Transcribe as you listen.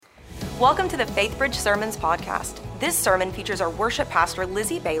Welcome to the FaithBridge Sermons podcast. This sermon features our worship pastor,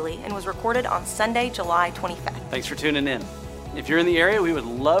 Lizi Bailey, and was recorded on Sunday, July 25th. Thanks for tuning in. If you're in the area, we would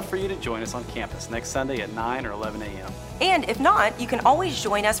love for you to join us on campus next Sunday at 9 or 11 a.m. And if not, you can always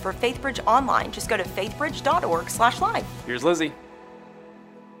join us for FaithBridge online. Just go to faithbridge.org/live. Here's Lizzie.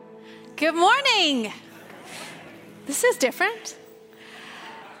 Good morning. This is different.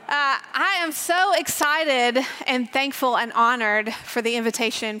 I am so excited and thankful and honored for the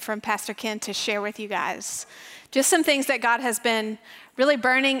invitation from Pastor Ken to share with you guys. Just some things that God has been really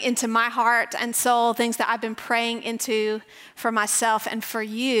burning into my heart and soul, things that I've been praying into for myself and for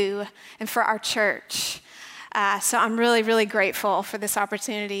you and for our church. So I'm really, really grateful for this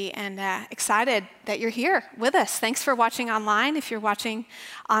opportunity and excited that you're here with us. Thanks for watching online, if you're watching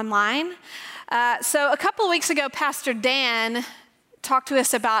online. So a couple of weeks ago, Pastor Dan talked to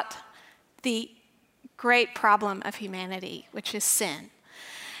us about the great problem of humanity, which is sin.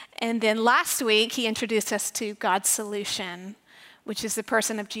 And then last week, he introduced us to God's solution, which is the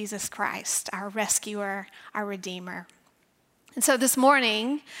person of Jesus Christ, our rescuer, our redeemer. And so this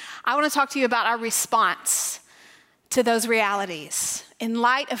morning, I want to talk to you about our response to those realities. In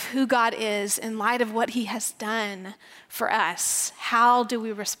light of who God is, in light of what he has done for us, how do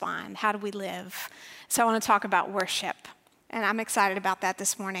we respond? How do we live? So I want to talk about worship. And I'm excited about that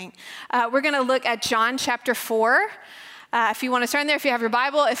this morning. We're going to look at John chapter 4. If you want to turn there, if you have your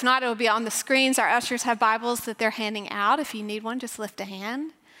Bible. If not, it will be on the screens. Our ushers have Bibles that they're handing out. If you need one, just lift a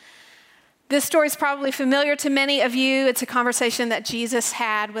hand. This story is probably familiar to many of you. It's a conversation that Jesus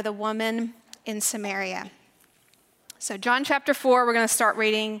had with a woman in Samaria. So John chapter 4, we're going to start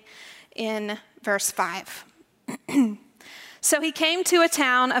reading in verse 5. So he came to a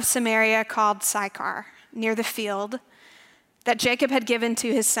town of Samaria called Sychar, near the field that Jacob had given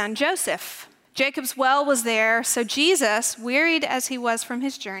to his son Joseph. Jacob's well was there, so Jesus, wearied as he was from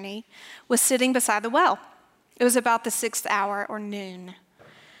his journey, was sitting beside the well. It was about the 6th hour or noon.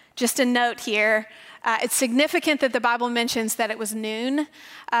 Just a note here, it's significant that the Bible mentions that it was noon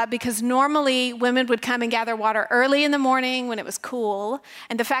because normally women would come and gather water early in the morning when it was cool,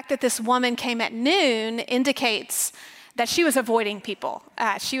 and the fact that this woman came at noon indicates that she was avoiding people.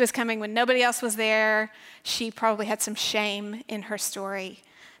 She was coming when nobody else was there. She probably had some shame in her story.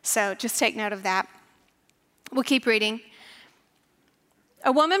 So just take note of that. We'll keep reading.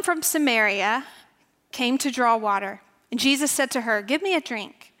 A woman from Samaria came to draw water, and Jesus said to her, "Give me a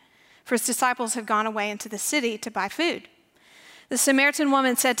drink," for his disciples had gone away into the city to buy food. The Samaritan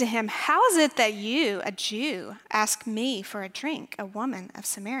woman said to him, "How is it that you, a Jew, ask me for a drink, a woman of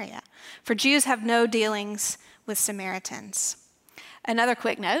Samaria? For Jews have no dealings with Samaritans." Another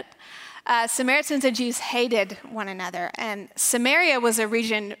quick note, Samaritans and Jews hated one another, and Samaria was a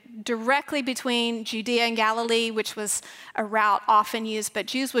region directly between Judea and Galilee, which was a route often used, but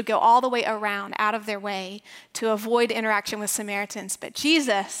Jews would go all the way around, out of their way, to avoid interaction with Samaritans. But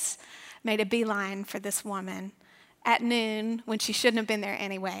Jesus made a beeline for this woman at noon when she shouldn't have been there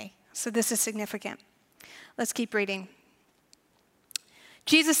anyway. So this is significant. Let's keep reading.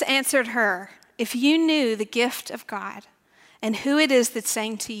 Jesus answered her, "If you knew the gift of God and who it is that's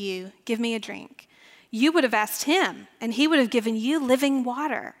saying to you, 'Give me a drink,' you would have asked him, and he would have given you living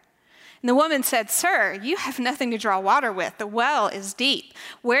water." And the woman said, "Sir, you have nothing to draw water with. The well is deep.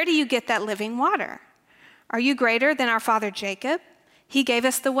 Where do you get that living water? Are you greater than our father Jacob? He gave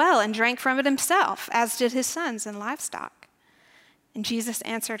us the well and drank from it himself, as did his sons and livestock." And Jesus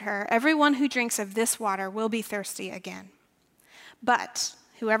answered her, "Everyone who drinks of this water will be thirsty again. But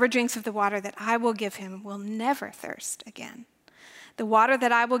whoever drinks of the water that I will give him will never thirst again. The water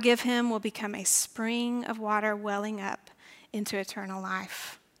that I will give him will become a spring of water welling up into eternal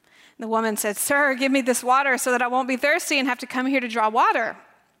life." And the woman said, "Sir, give me this water so that I won't be thirsty and have to come here to draw water."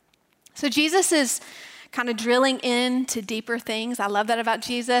 So Jesus is kind of drilling into deeper things. I love that about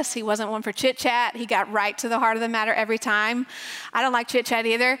Jesus. He wasn't one for chit-chat. He got right to the heart of the matter every time. I don't like chit-chat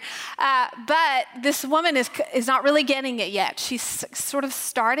either. But this woman is not really getting it yet. She's sort of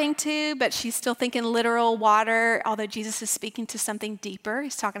starting to, but she's still thinking literal water, although Jesus is speaking to something deeper.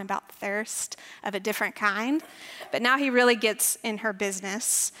 He's talking about thirst of a different kind. But now he really gets in her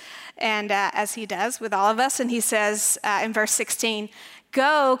business, and as he does with all of us, and he says in verse 16,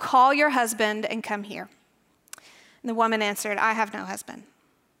 "Go, call your husband and come here." And the woman answered, "I have no husband."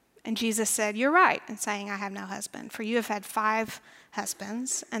 And Jesus said, "You're right in saying I have no husband, for you have had 5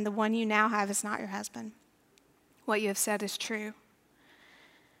 husbands, and the one you now have is not your husband. What you have said is true."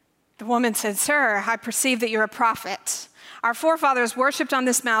 The woman said, "Sir, I perceive that you're a prophet. Our forefathers worshipped on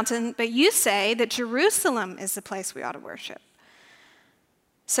this mountain, but you say that Jerusalem is the place we ought to worship."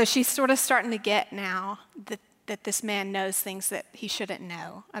 So she's sort of starting to get now that this man knows things that he shouldn't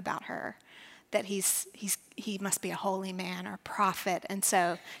know about her, that he must be a holy man or a prophet. And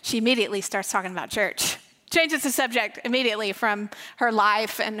so she immediately starts talking about church, changes the subject immediately from her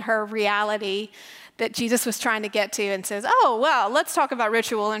life and her reality that Jesus was trying to get to, and says, oh, well, let's talk about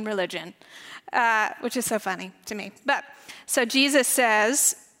ritual and religion, which is so funny to me. But so Jesus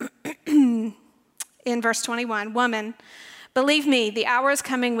says in verse 21, woman, believe me, the hour is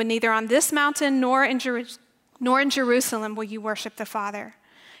coming when neither on this mountain nor in Jerusalem will you worship the Father.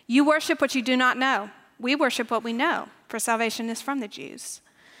 You worship what you do not know. We worship what we know, for salvation is from the Jews.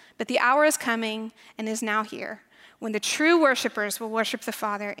 But the hour is coming and is now here when the true worshipers will worship the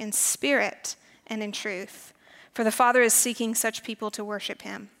Father in spirit and in truth. For the Father is seeking such people to worship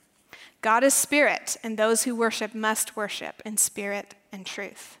him. God is spirit, and those who worship must worship in spirit and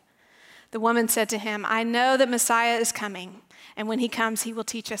truth. The woman said to him, I know that Messiah is coming, and when he comes, he will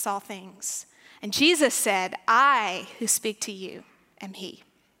teach us all things. And Jesus said, I who speak to you am he.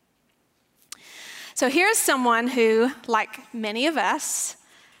 So here's someone who, like many of us,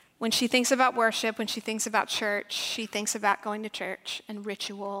 when she thinks about worship, when she thinks about church, she thinks about going to church and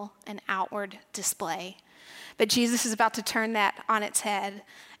ritual and outward display. But Jesus is about to turn that on its head.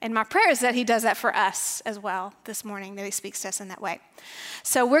 And my prayer is that he does that for us as well this morning, that he speaks to us in that way.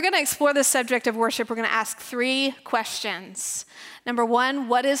 So we're going to explore the subject of worship. We're going to ask 3 questions. Number 1,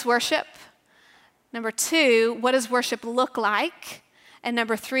 what is worship? Number 2, what does worship look like? And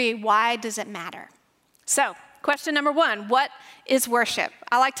number 3, why does it matter? So, question number 1, what is worship?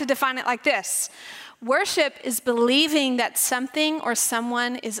 I like to define it like this. Worship is believing that something or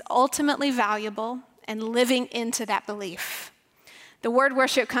someone is ultimately valuable and living into that belief. The word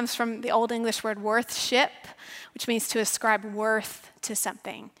worship comes from the Old English word worthship, which means to ascribe worth to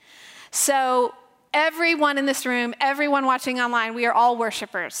something. So everyone in this room, everyone watching online, we are all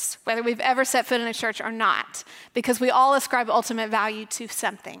worshipers, whether we've ever set foot in a church or not, because we all ascribe ultimate value to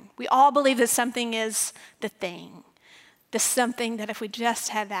something. We all believe that something is the thing, the something that if we just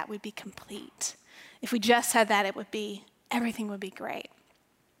had that, we'd be complete. If we just had that, everything would be great.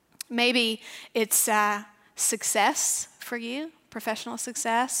 Maybe it's success for you, professional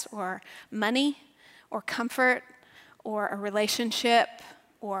success, or money, or comfort, or a relationship,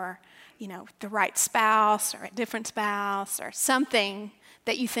 or the right spouse, or a different spouse, or something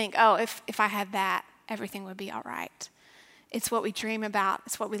that you think, oh, if I had that, everything would be all right. It's what we dream about.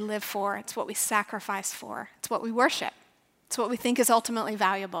 It's what we live for. It's what we sacrifice for. It's what we worship. It's what we think is ultimately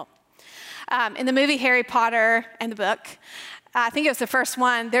valuable. In the movie Harry Potter and the book, I think it was the first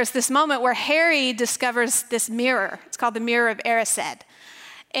one, there's this moment where Harry discovers this mirror. It's called the Mirror of Erised.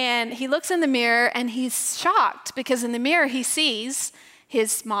 And he looks in the mirror and he's shocked because in the mirror he sees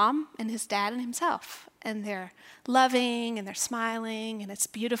his mom and his dad and himself. And they're loving and they're smiling and it's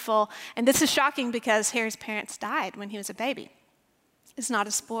beautiful. And this is shocking because Harry's parents died when he was a baby. It's not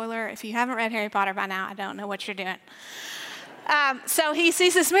a spoiler. If you haven't read Harry Potter by now, I don't know what you're doing. So he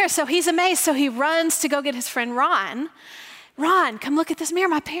sees this mirror, so he's amazed. So he runs to go get his friend Ron. Ron, come look at this mirror.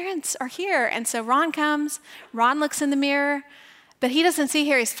 My parents are here. And so Ron comes. Ron looks in the mirror, but he doesn't see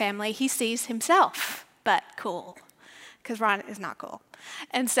Harry's family. He sees himself, but cool, because Ron is not cool.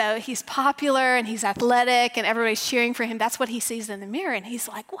 And so he's popular and he's athletic and everybody's cheering for him. That's what he sees in the mirror. And he's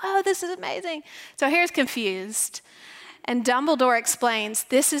like, whoa, this is amazing. So Harry's confused. And Dumbledore explains,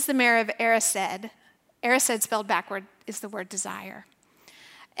 this is the mirror of Erised. Erised spelled backward is the word desire.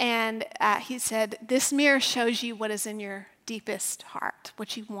 And he said, this mirror shows you what is in your deepest heart,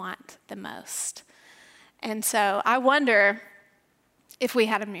 what you want the most. And so I wonder if we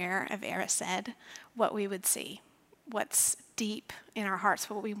had a mirror of Erised, what we would see, what's deep in our hearts,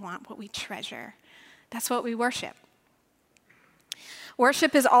 what we want, what we treasure. That's what we worship.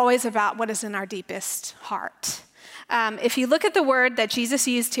 Worship is always about what is in our deepest heart. If you look at the word that Jesus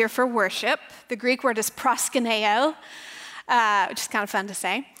used here for worship, the Greek word is proskuneo, which is kind of fun to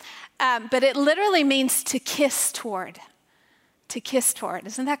say. But it literally means to kiss toward. To kiss toward.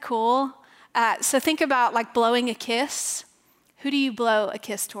 Isn't that cool? So think about like blowing a kiss. Who do you blow a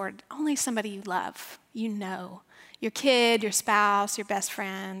kiss toward? Only somebody you love, you know. Your kid, your spouse, your best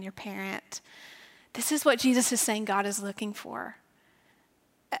friend, your parent. This is what Jesus is saying God is looking for.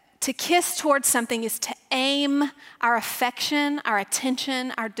 To kiss towards something is to aim our affection, our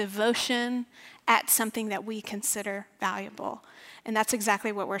attention, our devotion at something that we consider valuable. And that's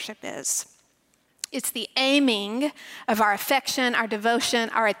exactly what worship is. It's the aiming of our affection, our devotion,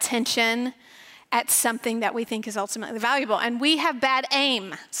 our attention at something that we think is ultimately valuable. And we have bad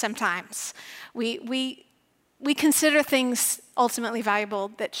aim sometimes. We consider things ultimately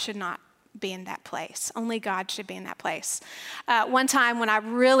valuable that should not be in that place. Only God should be in that place. One time when I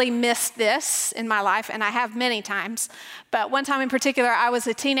really missed this in my life, and I have many times, but one time in particular, I was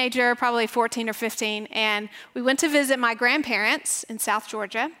a teenager, probably 14 or 15, and we went to visit my grandparents in South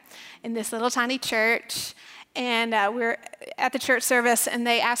Georgia in this little tiny church, and we were at the church service, and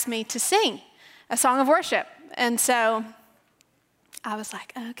they asked me to sing a song of worship. And so I was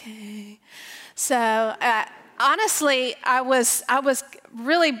like, okay. So honestly, I was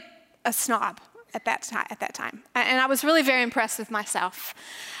really a snob at that time. And I was really very impressed with myself.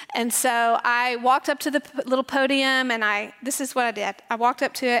 And so I walked up to the little podium, and this is what I did. I walked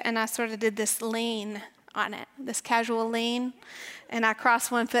up to it, and I sort of did this lean on it, this casual lean, and I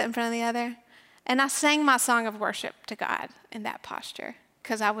crossed one foot in front of the other. And I sang my song of worship to God in that posture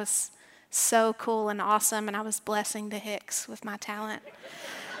because I was so cool and awesome, and I was blessing the Hicks with my talent.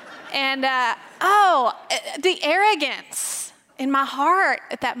 And, the arrogance in my heart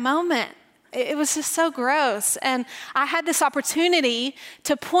at that moment, it was just so gross. And I had this opportunity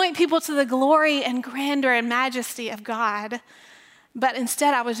to point people to the glory and grandeur and majesty of God, but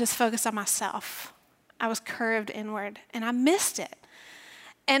instead I was just focused on myself. I was curved inward, and I missed it.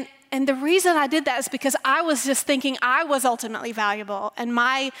 And the reason I did that is because I was just thinking I was ultimately valuable, and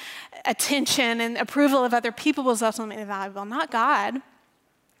my attention and approval of other people was ultimately valuable, not God.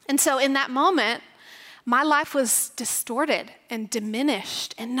 And so in that moment, my life was distorted and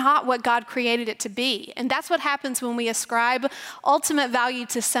diminished and not what God created it to be. And that's what happens when we ascribe ultimate value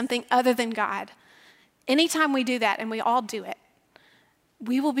to something other than God. Anytime we do that, and we all do it,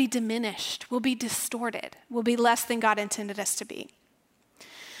 we will be diminished, we'll be distorted, we'll be less than God intended us to be.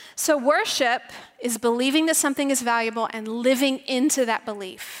 So worship is believing that something is valuable and living into that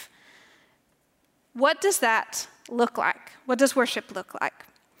belief. What does that look like? What does worship look like?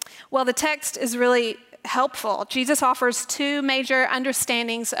 Well, the text is really helpful. Jesus offers two major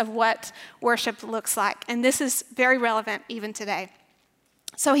understandings of what worship looks like, and this is very relevant even today.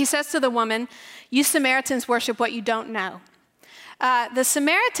 So he says to the woman, "You Samaritans worship what you don't know." The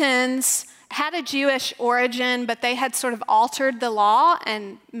Samaritans had a Jewish origin, but they had sort of altered the law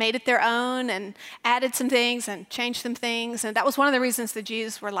and made it their own and added some things and changed some things. And that was one of the reasons the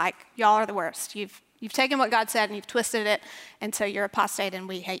Jews were like, y'all are the worst. You've taken what God said and you've twisted it, and so you're apostate and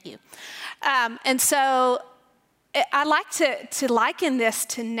we hate you. And so I like to liken this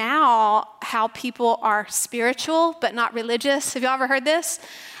to now how people are spiritual but not religious. Have you all ever heard this?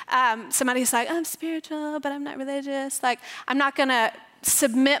 Somebody's like, I'm spiritual, but I'm not religious. Like, I'm not going to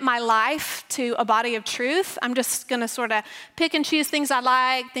submit my life to a body of truth. I'm just going to sort of pick and choose things I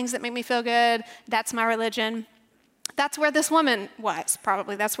like, things that make me feel good. That's my religion. That's where this woman was,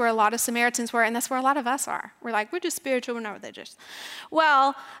 probably. That's where a lot of Samaritans were, and that's where a lot of us are. We're like, we're just spiritual, we're not religious.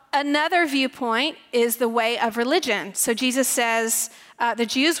 Well, another viewpoint is the way of religion. So Jesus says the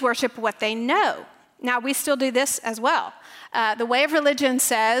Jews worship what they know. Now, we still do this as well. The way of religion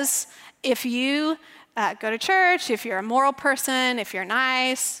says if you go to church, if you're a moral person, if you're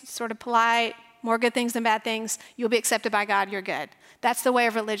nice, sort of polite, more good things than bad things, you'll be accepted by God, you're good. That's the way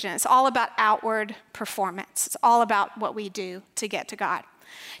of religion. It's all about outward performance. It's all about what we do to get to God.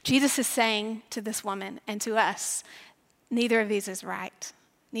 Jesus is saying to this woman and to us, neither of these is right.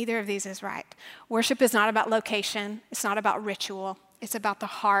 Neither of these is right. Worship is not about location. It's not about ritual. It's about the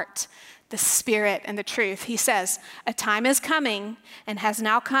heart, the spirit, and the truth. He says, a time is coming and has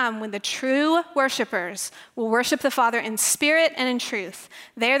now come when the true worshipers will worship the Father in spirit and in truth.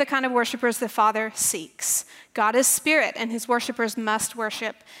 They are the kind of worshipers the Father seeks. God is spirit, and his worshipers must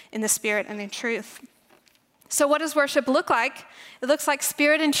worship in the spirit and in truth. So what does worship look like? It looks like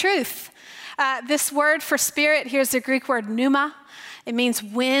spirit and truth. This word for spirit, here's the Greek word pneuma. It means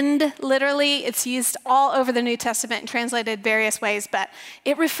wind, literally. It's used all over the New Testament and translated various ways, but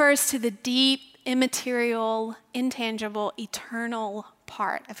it refers to the deep, immaterial, intangible, eternal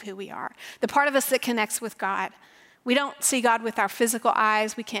part of who we are, the part of us that connects with God. We don't see God with our physical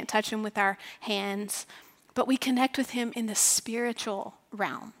eyes. We can't touch him with our hands, but we connect with him in the spiritual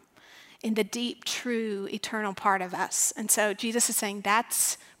realm, in the deep, true, eternal part of us. And so Jesus is saying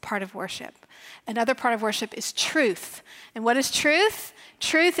that's part of worship. Another part of worship is truth. And what is truth?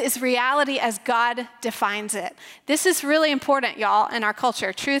 Truth is reality as God defines it. This is really important, y'all, in our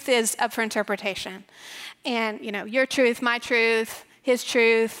culture. Truth is up for interpretation. And, your truth, my truth, his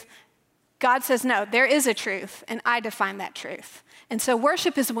truth. God says, no, there is a truth, and I define that truth. And so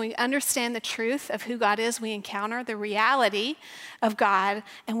worship is when we understand the truth of who God is, we encounter the reality of God,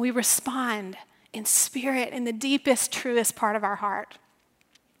 and we respond in spirit, in the deepest, truest part of our heart.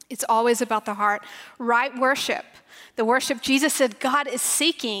 It's always about the heart. Right worship, the worship Jesus said God is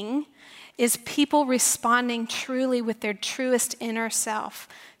seeking, is people responding truly with their truest inner self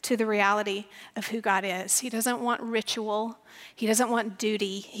to the reality of who God is. He doesn't want ritual. He doesn't want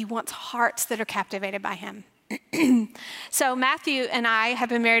duty. He wants hearts that are captivated by him. So Matthew and I have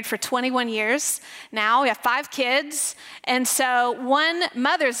been married for 21 years now. We have 5 kids. And so one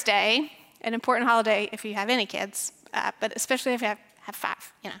Mother's Day, an important holiday if you have any kids, but especially if you have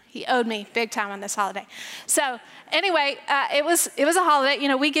 5. He owed me big time on this holiday. So anyway, it was a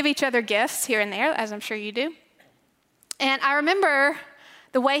holiday. We give each other gifts here and there, as I'm sure you do. And I remember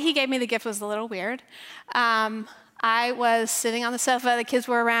the way he gave me the gift was a little weird. I was sitting on the sofa, the kids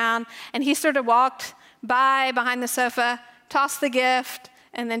were around, and he sort of walked behind the sofa, tossed the gift,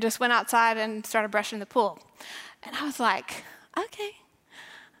 and then just went outside and started brushing the pool. And I was like, okay.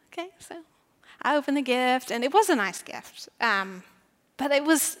 So I opened the gift, and it was a nice gift. But it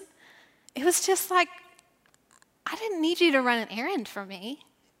was just like, I didn't need you to run an errand for me.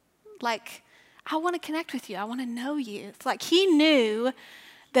 Like, I want to connect with you. I want to know you. It's like he knew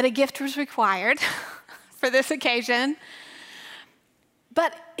that a gift was required for this occasion.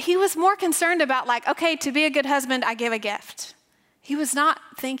 But he was more concerned about okay, to be a good husband, I give a gift. He was not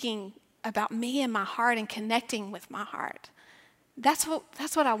thinking about me and my heart and connecting with my heart. That's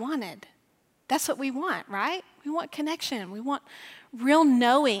what I wanted. That's what we want, right? We want connection. We want real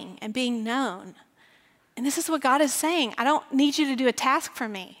knowing and being known. And this is what God is saying. I don't need you to do a task for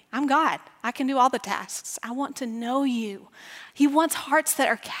me. I'm God. I can do all the tasks. I want to know you. He wants hearts that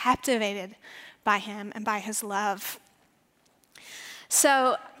are captivated by him and by his love.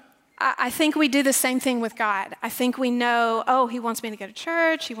 So I think we do the same thing with God. I think we know, he wants me to go to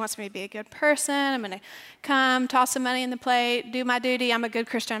church. He wants me to be a good person. I'm going to come, toss some money in the plate, do my duty. I'm a good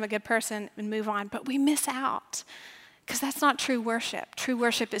Christian. I'm a good person, and move on. But we miss out because that's not true worship. True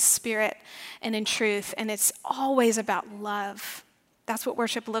worship is spirit and in truth, and it's always about love. That's what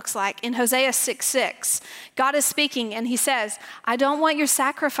worship looks like. In Hosea 6:6, God is speaking, and he says, I don't want your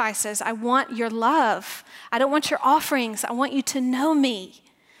sacrifices. I want your love. I don't want your offerings. I want you to know me.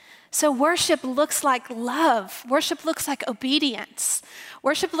 So worship looks like love. Worship looks like obedience.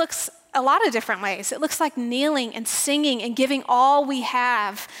 Worship looks a lot of different ways. It looks like kneeling and singing and giving all we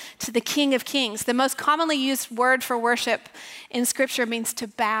have to the King of Kings. The most commonly used word for worship in Scripture means to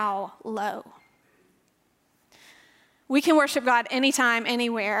bow low. We can worship God anytime,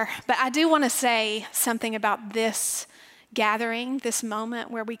 anywhere, but I do want to say something about this gathering, this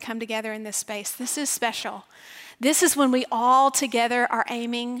moment where we come together in this space. This is special. This is when we all together are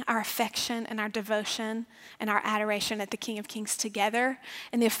aiming our affection and our devotion and our adoration at the King of Kings together,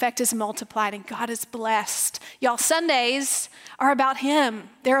 and the effect is multiplied and God is blessed. Y'all, Sundays are about him.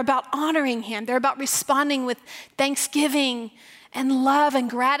 They're about honoring him. They're about responding with thanksgiving and love and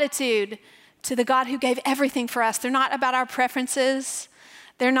gratitude to the God who gave everything for us. They're not about our preferences.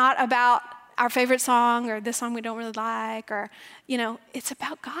 They're not about our favorite song or this song we don't really like, or, it's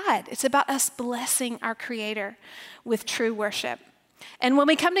about God. It's about us blessing our Creator with true worship. And when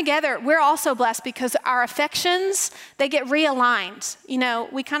we come together, we're also blessed because our affections, they get realigned.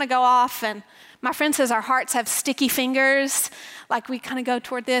 We kind of go off, and my friend says our hearts have sticky fingers, like we kind of go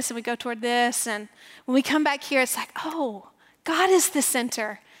toward this and we go toward this. And when we come back here, it's like, God is the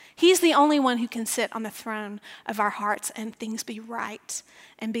center. He's the only one who can sit on the throne of our hearts and things be right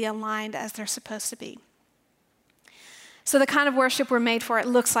and be aligned as they're supposed to be. So the kind of worship we're made for, it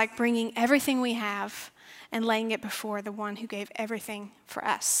looks like bringing everything we have and laying it before the one who gave everything for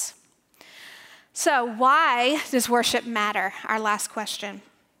us. So why does worship matter? Our last question.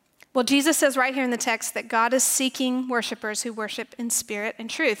 Well, Jesus says right here in the text that God is seeking worshipers who worship in spirit and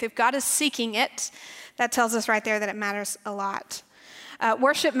truth. If God is seeking it, that tells us right there that it matters a lot.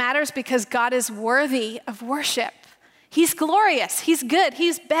 Worship matters because God is worthy of worship. He's glorious. He's good.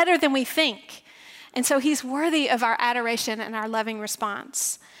 He's better than we think. And so he's worthy of our adoration and our loving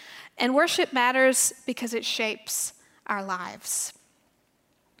response. And worship matters because it shapes our lives.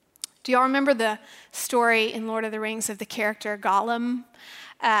 Do y'all remember the story in Lord of the Rings of the character Gollum?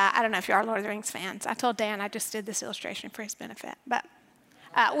 I don't know if you are Lord of the Rings fans. I told Dan I just did this illustration for his benefit, but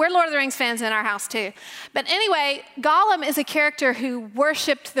we're Lord of the Rings fans in our house too. But anyway, Gollum is a character who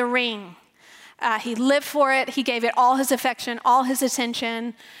worshiped the ring. He lived for it. He gave it all his affection, all his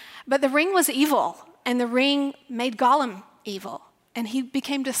attention. But the ring was evil, and the ring made Gollum evil. And he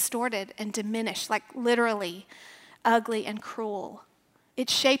became distorted and diminished, like literally ugly and cruel. It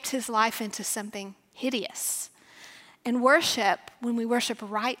shaped his life into something hideous. And worship, when we worship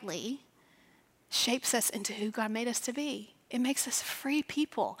rightly, shapes us into who God made us to be. It makes us free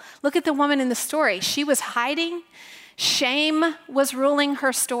people. Look at the woman in the story. She was hiding. Shame was ruling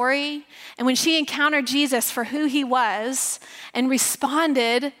her story. And when she encountered Jesus for who he was and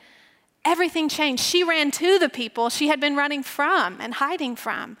responded Everything changed. She ran to the people she had been running from and hiding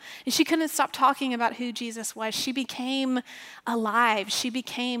from. And she couldn't stop talking about who Jesus was. She became alive. She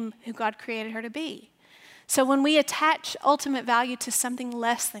became who God created her to be. So when we attach ultimate value to something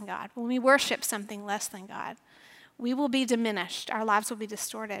less than God, when we worship something less than God, we will be diminished. Our lives will be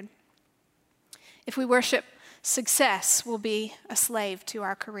distorted. If we worship success, we'll be a slave to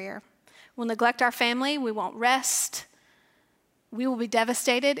our career. We'll neglect our family. We won't rest. We will be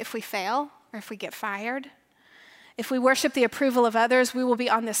devastated if we fail or if we get fired. If we worship the approval of others, we will be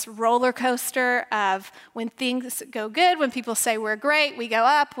on this roller coaster of when things go good, when people say we're great, we go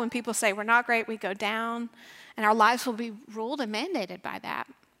up. When people say we're not great, we go down. And our lives will be ruled and mandated by that.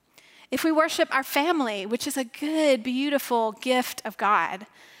 If we worship our family, which is a good, beautiful gift of God,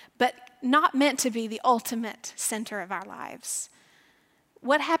 but not meant to be the ultimate center of our lives,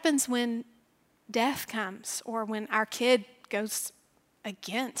 what happens when death comes or when our kid goes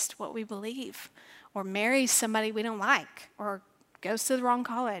against what we believe or marries somebody we don't like or goes to the wrong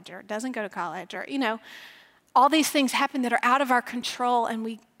college or doesn't go to college or, all these things happen that are out of our control and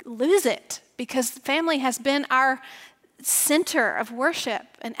we lose it because family has been our center of worship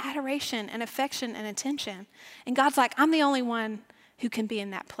and adoration and affection and attention. And God's like, I'm the only one who can be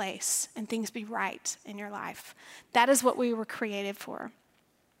in that place and things be right in your life. That is what we were created for.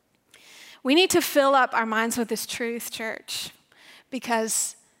 We need to fill up our minds with this truth, church,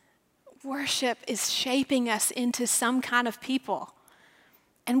 because worship is shaping us into some kind of people.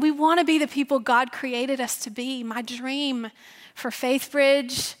 And we want to be the people God created us to be. My dream for Faith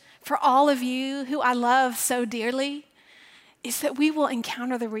Bridge, for all of you who I love so dearly, is that we will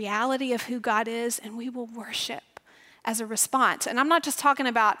encounter the reality of who God is and we will worship as a response. And I'm not just talking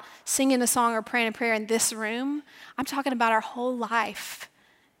about singing a song or praying a prayer in this room. I'm talking about our whole life.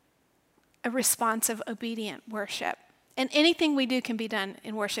 A responsive, obedient worship. And anything we do can be done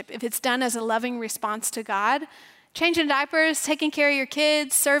in worship. If it's done as a loving response to God, changing diapers, taking care of your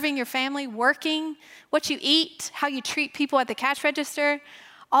kids, serving your family, working, what you eat, how you treat people at the cash register,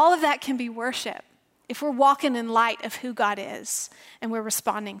 all of that can be worship if we're walking in light of who God is and we're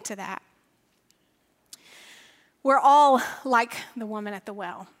responding to that. We're all like the woman at the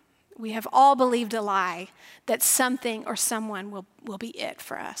well. We have all believed a lie that something or someone will be it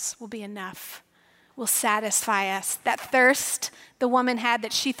for us, will be enough, will satisfy us. That thirst the woman had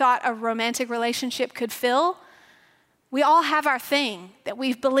that she thought a romantic relationship could fill, we all have our thing that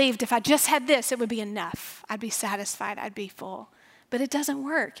we've believed if I just had this, it would be enough. I'd be satisfied, I'd be full. But it doesn't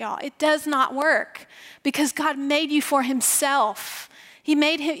work, y'all. It does not work because God made you for himself. He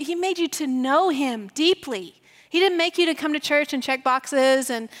made you to know him deeply. He didn't make you to come to church and check boxes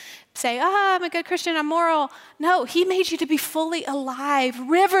and say, I'm a good Christian, I'm moral. No, he made you to be fully alive,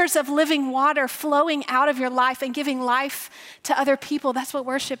 rivers of living water flowing out of your life and giving life to other people. That's what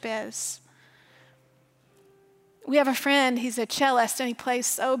worship is. We have a friend, he's a cellist, and he plays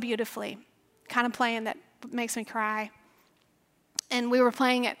so beautifully, kind of playing that makes me cry. And we were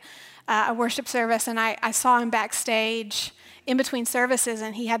playing at a worship service, and I saw him backstage in between services,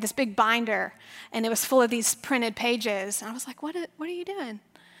 and he had this big binder, and it was full of these printed pages. And I was like, what are you doing?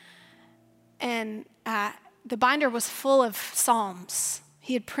 And the binder was full of Psalms.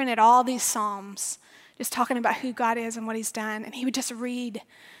 He had printed all these Psalms, just talking about who God is and what he's done. And he would just read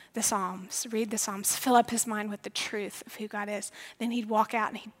the Psalms, fill up his mind with the truth of who God is. Then he'd walk out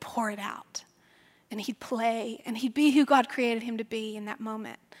and he'd pour it out. And he'd play, and he'd be who God created him to be in that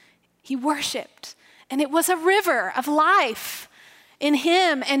moment. He worshiped, and it was a river of life in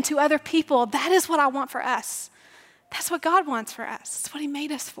him and to other people. That is what I want for us. That's what God wants for us. That's what he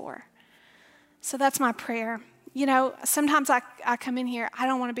made us for. So that's my prayer. Sometimes I come in here, I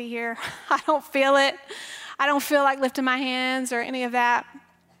don't want to be here. I don't feel it. I don't feel like lifting my hands or any of that.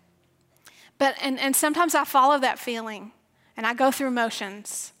 But and sometimes I follow that feeling, and I go through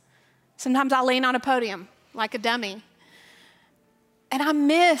motions. Sometimes I lean on a podium like a dummy. And I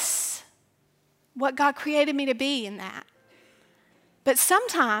miss what God created me to be in that. But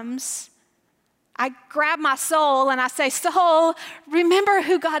sometimes I grab my soul and I say, soul, remember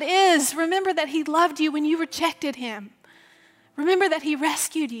who God is. Remember that he loved you when you rejected him. Remember that he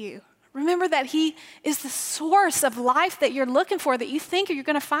rescued you. Remember that he is the source of life that you're looking for, that you think you're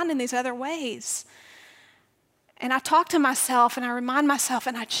going to find in these other ways. And I talk to myself and I remind myself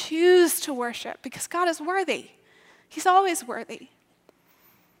and I choose to worship because God is worthy. He's always worthy.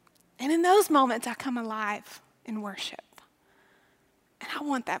 And in those moments, I come alive in worship. And I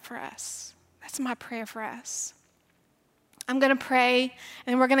want that for us. That's my prayer for us. I'm going to pray,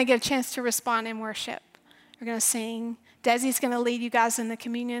 and we're going to get a chance to respond in worship. We're going to sing. Desi's going to lead you guys in the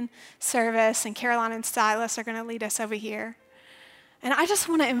communion service, and Caroline and Silas are going to lead us over here. And I just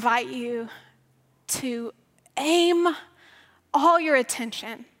want to invite you to aim all your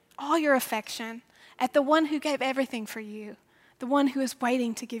attention, all your affection at the one who gave everything for you, the one who is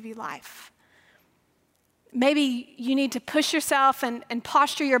waiting to give you life. Maybe you need to push yourself and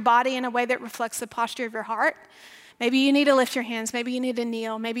posture your body in a way that reflects the posture of your heart. Maybe you need to lift your hands. Maybe you need to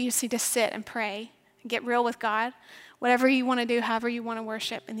kneel. Maybe you just need to sit and pray and get real with God. Whatever you want to do, however you want to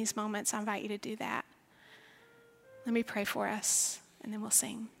worship in these moments, I invite you to do that. Let me pray for us, and then we'll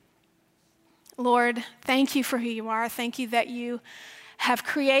sing. Lord, thank you for who you are. Thank you that you have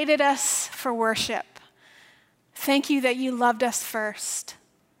created us for worship. Thank you that you loved us first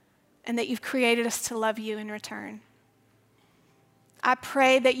and that you've created us to love you in return. I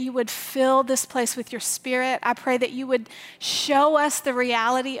pray that you would fill this place with your Spirit. I pray that you would show us the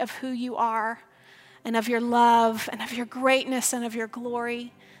reality of who you are and of your love and of your greatness and of your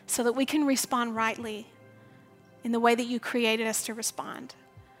glory so that we can respond rightly in the way that you created us to respond.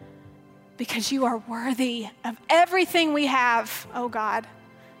 Because you are worthy of everything we have, oh God.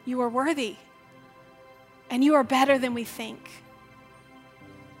 You are worthy. And you are better than we think.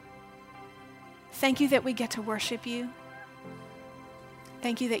 Thank you that we get to worship you.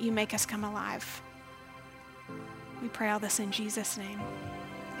 Thank you that you make us come alive. We pray all this in Jesus' name.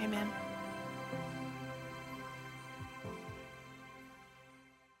 Amen.